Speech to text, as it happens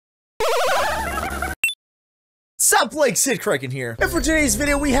Sup, like Sidkriken here. And for today's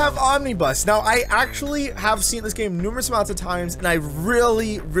video, we have OmniBus. Now, I actually have seen this game numerous amounts of times, and I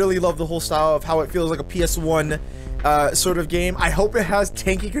really love the whole style of how it feels like a PS1 sort of game. I hope it has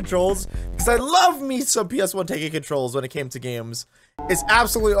tanky controls, because I love me some PS1 tanky controls when it came to games. It's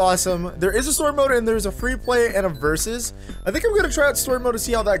absolutely awesome. There is a story mode, and there's a free play and a versus. I think I'm gonna try out story mode to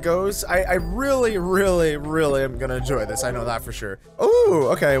see how that goes. I really am gonna enjoy this. I know that for sure. Oh,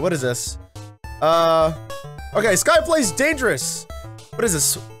 okay, what is this? Okay, Skyplay's dangerous. What is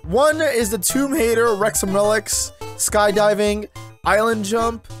this? One is the Tomb Hater, wreck some relics, skydiving, island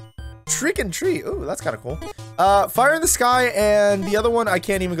jump, trick and treat. Ooh, that's kind of cool. Fire in the sky, and the other one I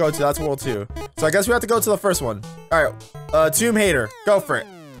can't even go to. That's World 2. So I guess we have to go to the first one. All right, Tomb Hater, go for it.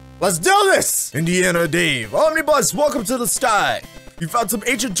 Let's do this! Indiana Dave, OmniBus, welcome to the sky. You found some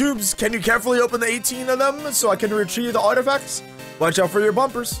ancient tombs. Can you carefully open the 18 of them so I can retrieve the artifacts? Watch out for your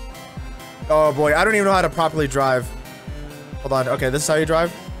bumpers. Oh boy, I don't even know how to properly drive. Hold on, okay, this is how you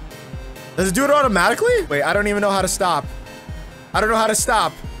drive? Does it do it automatically? Wait, I don't even know how to stop. I don't know how to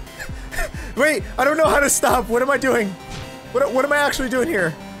stop. Wait, I don't know how to stop. What am I doing? What am I actually doing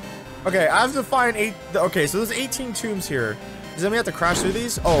here? Okay, I have to find okay, so there's 18 tombs here. Does that mean I have to crash through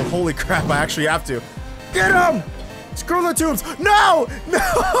these? Oh, holy crap, I actually have to. Get him! Screw the tombs. No!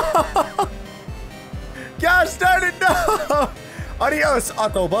 No! Gosh darn it, no! Adios,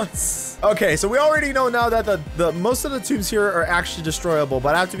 Autobus. Okay, so we already know now that the most of the tombs here are actually destroyable,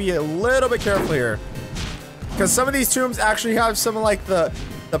 but I have to be a little bit careful here. Because some of these tombs actually have some of like the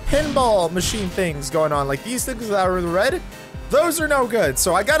pinball machine things going on. Like these things that are red, those are no good.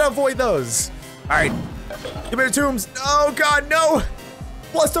 So I gotta avoid those. All right, give me the tombs. Oh God, no.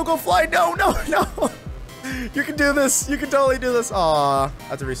 Plus don't go fly, no. You can do this, you can totally do this. Aw, I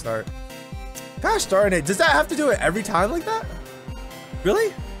have to restart. Gosh darn it, does that have to do it every time like that?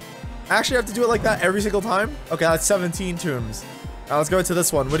 Really? I actually have to do it like that every single time? Okay, that's 17 tombs. Now let's go to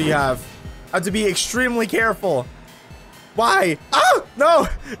this one. What do you have? I have to be extremely careful. Why? Oh, no.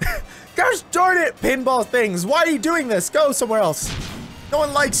 Gosh darn it, pinball things. Why are you doing this? Go somewhere else. No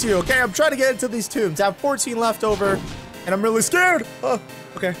one likes you, okay? I'm trying to get into these tombs. I have 14 left over, and I'm really scared. Oh,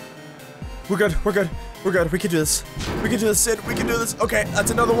 okay. We're good. We can do this. We can do this, Sid. We can do this. Okay, that's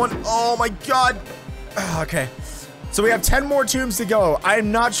another one. Oh my God. Okay. So we have 10 more tombs to go. I'm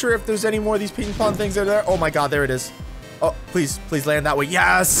not sure if there's any more of these ping pong things that are there. Oh my God, there it is. Oh, please land that way.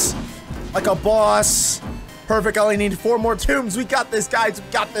 Yes, like a boss. Perfect, I only need 4 more tombs. We got this, guys, we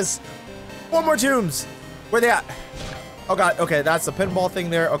got this. 4 more tombs. Where they at? Oh God, okay, that's the pinball thing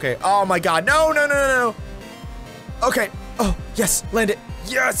there. Okay, oh my God, no. Okay, oh, yes, land it.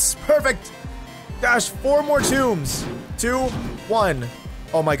 Yes, perfect. Gosh, 4 more tombs. 2, 1.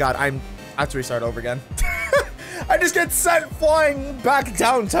 Oh my God, I have to restart over again. I just get sent flying back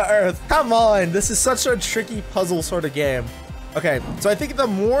down to Earth. Come on, this is such a tricky puzzle sort of game. Okay, so I think the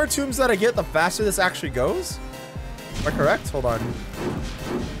more tombs that I get, the faster this actually goes. Am I correct? Hold on.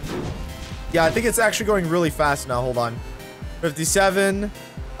 Yeah, I think it's actually going really fast now. Hold on. 57.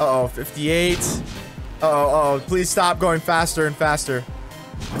 Uh-oh, 58. Uh-oh, please stop going faster and faster.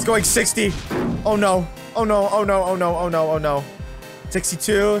 It's going 60. Oh no. Oh no.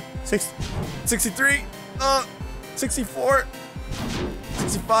 62. 63. 64,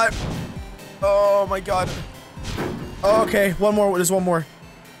 65. Oh my God. Okay, one more. There's one more.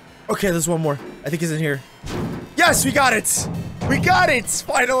 Okay, there's one more. I think it's in here. Yes, we got it. We got it,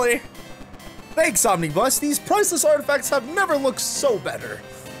 finally. Thanks, OmniBus. These priceless artifacts have never looked so better.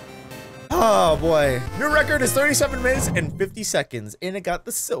 Oh boy. New record is 37 minutes and 50 seconds, and it got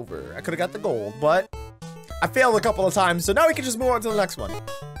the silver. I could have got the gold, but I failed a couple of times, so now we can just move on to the next one.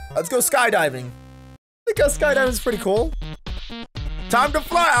 Let's go skydiving. I think skydiving is pretty cool. Time to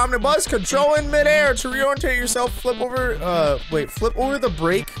fly, OmniBus. Control in midair to reorientate yourself. Flip over the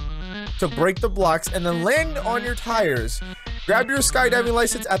brake to break the blocks, and then land on your tires. Grab your skydiving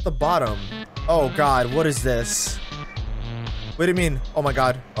license at the bottom. Oh God, what is this? What do you mean? Oh my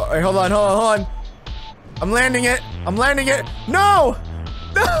God. Wait, hold on. I'm landing it. No!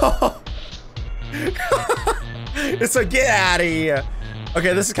 It's like, get out of here.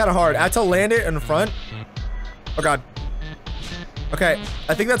 Okay, this is kind of hard. I have to land it in front. Oh God. Okay,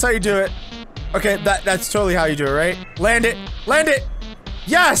 I think that's how you do it. Okay, that's totally how you do it, right? Land it.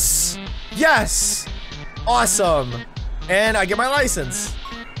 Yes. Awesome. And I get my license.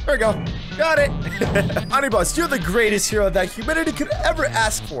 There we go. Got it. OmniBus, you're the greatest hero that humanity could ever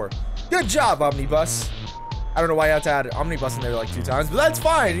ask for. Good job, OmniBus. I don't know why I had to add OmniBus in there like 2 times, but that's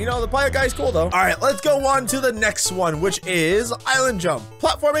fine. You know, the pilot guy's cool though. All right, let's go on to the next one, which is Island Jump.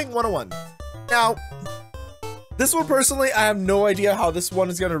 Platforming 101. Now, This one personally, I have no idea how this one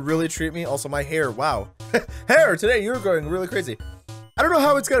is gonna really treat me. Also my hair, wow. Hair, today you're going really crazy. I don't know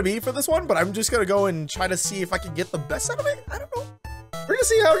how it's gonna be for this one, but I'm just gonna go and try to see if I can get the best out of it. I don't know. We're gonna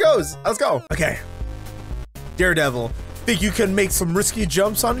see how it goes. Let's go. Okay. Daredevil, think you can make some risky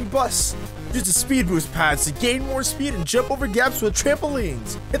jumps on your bus? Use the speed boost pads to gain more speed and jump over gaps with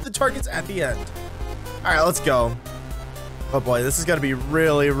trampolines. Hit the targets at the end. All right, let's go. Oh boy, this is gonna be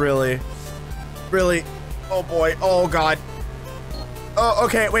really, really, really. Oh boy, oh God. Oh,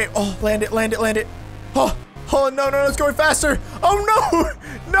 okay, wait, oh, land it, land it, land it. Oh, oh no, no, it's going faster. Oh no,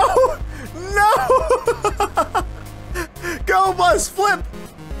 no, no. Go bus, flip.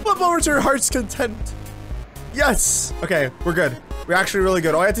 Flip over to your heart's content. Yes, okay, we're good. We're actually really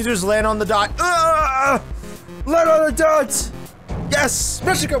good. All I have to do is land on the dot. Land on the dot. Yes,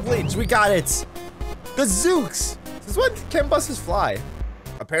 mission complete, we got it. Gazooks. Since when can buses fly?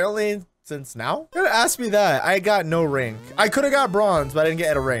 Apparently, since now? You're gonna ask me that. I got no rank. I could have got bronze, but I didn't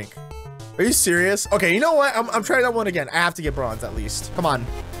get a rank. Are you serious? Okay, you know what? I'm trying that one again. I have to get bronze at least. Come on.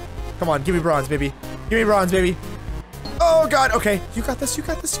 Come on, give me bronze, baby. Give me bronze, baby. Oh God, okay. You got this, you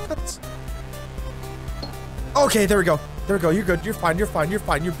got this, you got this. Okay, there we go. There we go, you're good. You're fine, you're fine, you're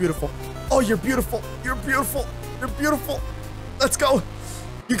fine. You're beautiful. Oh, you're beautiful. You're beautiful. You're beautiful. Let's go.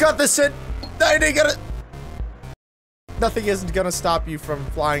 You got this, Sid. I didn't get it. Nothing isn't gonna stop you from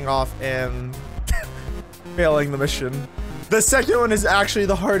flying off and failing the mission. The second one is actually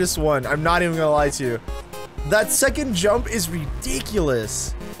the hardest one. I'm not even gonna lie to you. That second jump is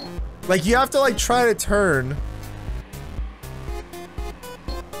ridiculous. Like, you have to like try to turn.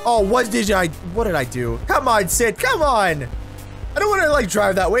 Oh, what did I do? Come on, Sid, come on. I don't want to like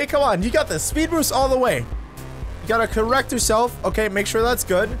drive that way. Come on, you got the speed boost all the way. You gotta correct yourself. Okay, make sure that's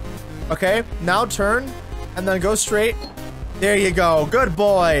good. Okay, now turn and then go straight. There you go, good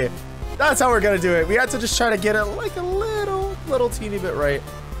boy. That's how we're gonna do it. We have to just try to get it like a little teeny bit right.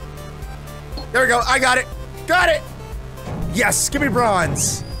 There we go, I got it. Got it. Yes, give me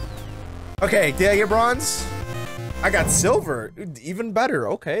bronze. Okay, did I get bronze? I got silver, even better.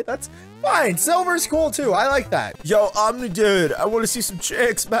 Okay, that's fine. Silver's cool too. I like that. Yo, Omni dude, I want to see some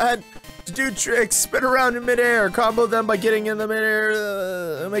tricks, man. To do tricks, spin around in midair, combo them by getting in the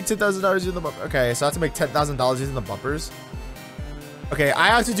midair. Make $10,000 using the bumper. Okay, so I have to make $10,000 using the bumpers. Okay, I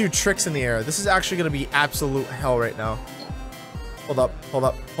have to do tricks in the air. This is actually gonna be absolute hell right now. Hold up, hold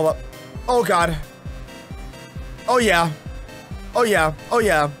up, hold up. Oh God. Oh yeah. Oh yeah. Oh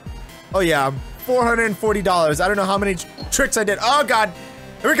yeah. Oh yeah. $440. I don't know how many tricks I did. Oh God.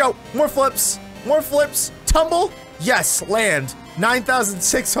 Here we go. More flips. More flips. Tumble. Yes. Land.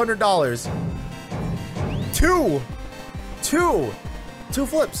 $9,600. Two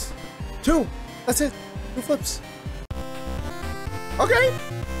flips. Two. That's it. Two flips. Okay.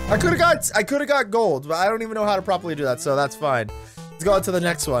 I could have got gold, but I don't even know how to properly do that, so that's fine. Let's go on to the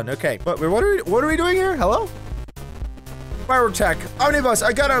next one. Okay. But what are we doing here? Hello? Firework tech. OmniBus,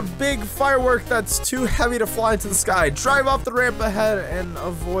 I got a big firework that's too heavy to fly into the sky. Drive off the ramp ahead and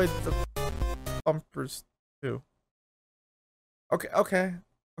avoid the bumpers too. Okay, okay,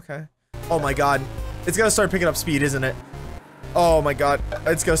 okay. Oh my God. It's gonna start picking up speed, isn't it? Oh my God.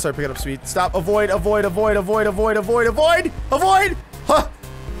 It's gonna start picking up speed. Stop. Avoid, avoid, avoid, avoid, avoid, avoid, avoid, avoid! Huh!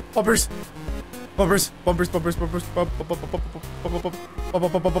 Bumpers. Bumpers, bumpers, bumpers, bumpers,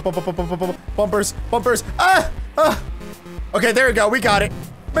 bumpers, bumpers. Ah! Ah! Okay, there we go. We got it.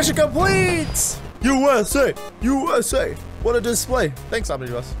 Mission complete! USA! USA! What a display. Thanks,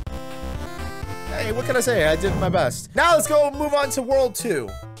 OmniBus. Hey, what can I say? I did my best. Now let's go move on to World 2.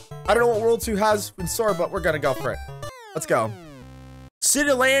 I don't know what World 2 has in store, but we're gonna go for it. Let's go.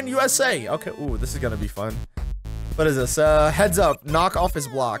 Cityland, USA. Okay, ooh, this is gonna be fun. What is this? Heads up, knock off his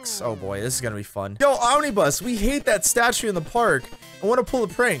blocks. Oh boy, this is gonna be fun. Yo, OmniBus, we hate that statue in the park. I wanna pull a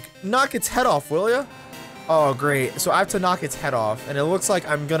prank. Knock its head off, will ya? Oh, great. So I have to knock its head off, and it looks like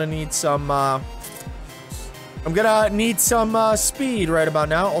I'm gonna need some, speed right about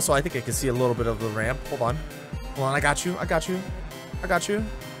now. Also, I think I can see a little bit of the ramp. Hold on. Hold on, I got you. I got you. I got you.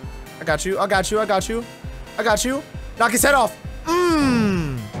 I got you. I got you. I got you. I got you. Knock his head off.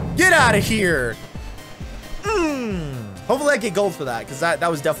 Get out of here. Hopefully I get gold for that, because that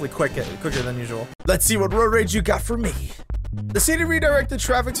was definitely quicker than usual. Let's see what road rage you got for me. The city redirected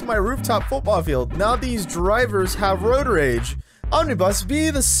traffic to my rooftop football field. Now these drivers have road rage. OmniBus,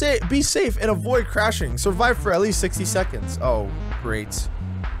 be safe and avoid crashing. Survive for at least 60 seconds. Oh, great.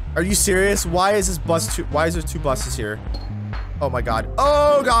 Are you serious? Why is there two buses here? Oh my God.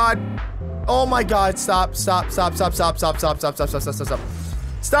 Oh God. Oh my God. Stop. Stop. Stop. Stop. Stop. Stop. Stop. Stop. Stop. Stop. Stop. Stop.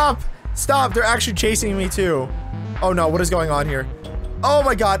 Stop. Stop. They're actually chasing me too. Oh no. What is going on here? Oh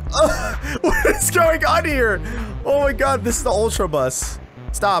my God. What is going on here? Oh my god, this is the ultra bus.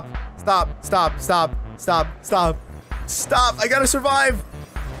 Stop, stop, stop, stop, stop, stop, stop. I gotta survive.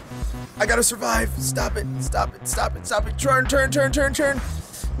 I gotta survive. Stop it, stop it, stop it, stop it. Turn, turn, turn, turn, turn.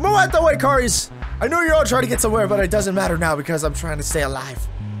 Move out the way, cars. I know you're all trying to get somewhere, but it doesn't matter now because I'm trying to stay alive.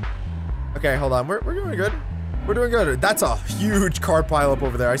 Okay, hold on. We're doing good. We're doing good. That's a huge car pileup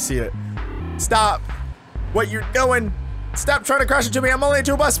over there. I see it. Stop what you're doing. Stop trying to crash into me. I'm only a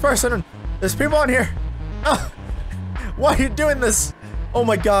 2-bus person. There's people on here. Oh, why are you doing this? Oh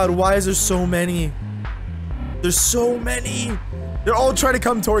my god, why is there so many? There's so many. They're all trying to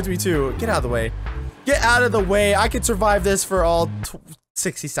come towards me too. Get out of the way. Get out of the way. I can survive this for all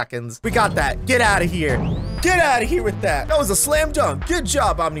 60 seconds. We got that. Get out of here. Get out of here with that. That was a slam dunk. Good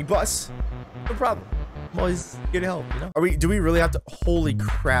job, OmniBus. No problem. I'm always here to help, you know? Do we really have to? Holy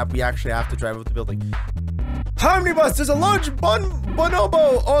crap, we actually have to drive up the building. OmniBus, there's a large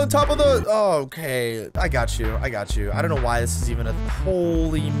bonobo on top of the, oh, okay. I got you, I got you. I don't know why this is even a,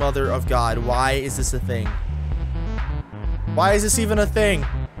 holy mother of God. Why is this a thing? Why is this even a thing?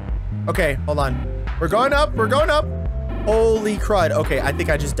 Okay, hold on. We're going up, we're going up. Holy crud. Okay, I think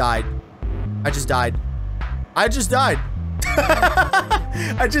I just died. I just died. I just died.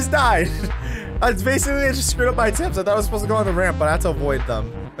 I just died. I just screwed up my attempts. I thought I was supposed to go on the ramp, but I had to avoid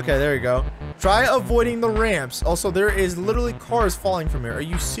them. Okay, there we go. Try avoiding the ramps. Also, there is literally cars falling from here. Are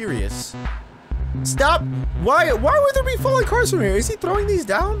you serious? Stop. Why would there be falling cars from here? Is he throwing these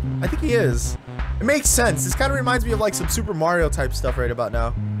down? I think he is. It makes sense. This kind of reminds me of like some Super Mario type stuff right about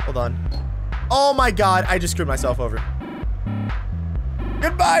now. Hold on. Oh my god, I just screwed myself over.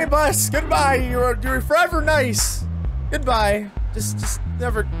 Goodbye, bus. Goodbye. You're forever nice. Goodbye. Just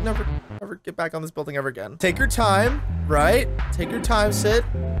never get back on this building ever again. Take your time, right? Take your time, Sid.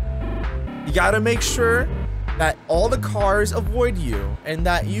 You gotta make sure that all the cars avoid you and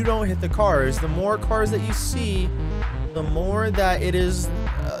that you don't hit the cars. The more cars that you see, the more that it is,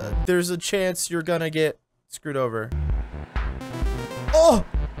 there's a chance you're gonna get screwed over. Oh!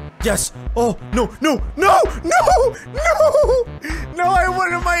 Yes! Oh, no, no, no, no, no! No, I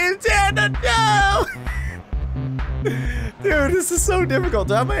wanted my antenna, no! Dude, this is so difficult.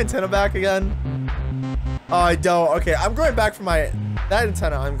 Do I have my antenna back again? Oh, I don't. Okay, I'm going back for that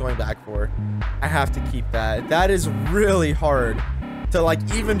antenna I'm going back for. I have to keep that. That is really hard to like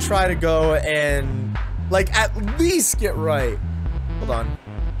even try to go and like at least get right. Hold on.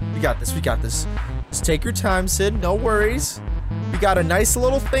 We got this. We got this. Just take your time, Sid. No worries. We got a nice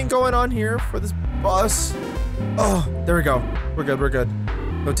little thing going on here for this bus. Oh, there we go. We're good. We're good.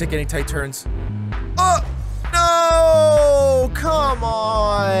 Don't take any tight turns. Oh! No! Come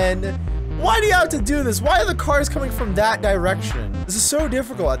on! Why do you have to do this? Why are the cars coming from that direction? This is so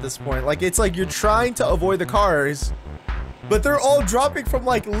difficult at this point. Like, it's like you're trying to avoid the cars, but they're all dropping from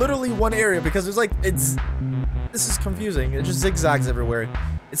like literally one area because there's like, this is confusing. It just zigzags everywhere.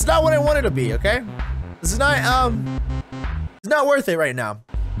 It's not what I want it to be, okay? This is not, it's not worth it right now.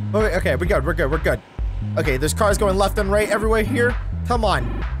 Okay, we're good, we're good, we're good. Okay, there's cars going left and right everywhere here. Come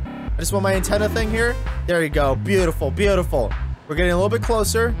on. I just want my antenna thing here. There you go. Beautiful, beautiful. We're getting a little bit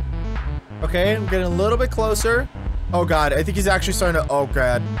closer. Okay, we're getting a little bit closer. Oh god, I think he's actually starting to, oh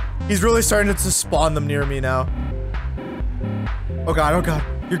god. He's really starting to spawn them near me now. Oh god, oh god.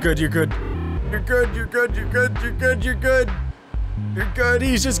 You're good, you're good. You're good, you're good, you're good, you're good, you're good. You're good,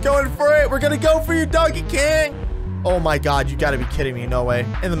 he's just going for it. We're gonna go for you, Donkey King. Oh my god, you gotta be kidding me. No way.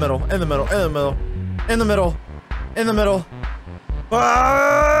 In the middle, in the middle, in the middle, in the middle, in the middle.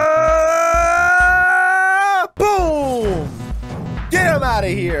 Ah! Boom! Get him out of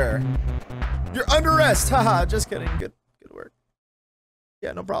here. You're under arrest. Haha, just kidding. Good work.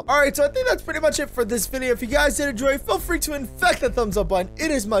 Yeah, no problem. All right, so I think that's pretty much it for this video. If you guys did enjoy, feel free to infect the thumbs up button.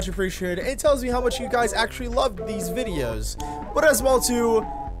 It is much appreciated. It tells me how much you guys actually loved these videos. But as well too,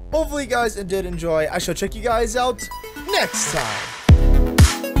 hopefully you guys did enjoy. I shall check you guys out next time.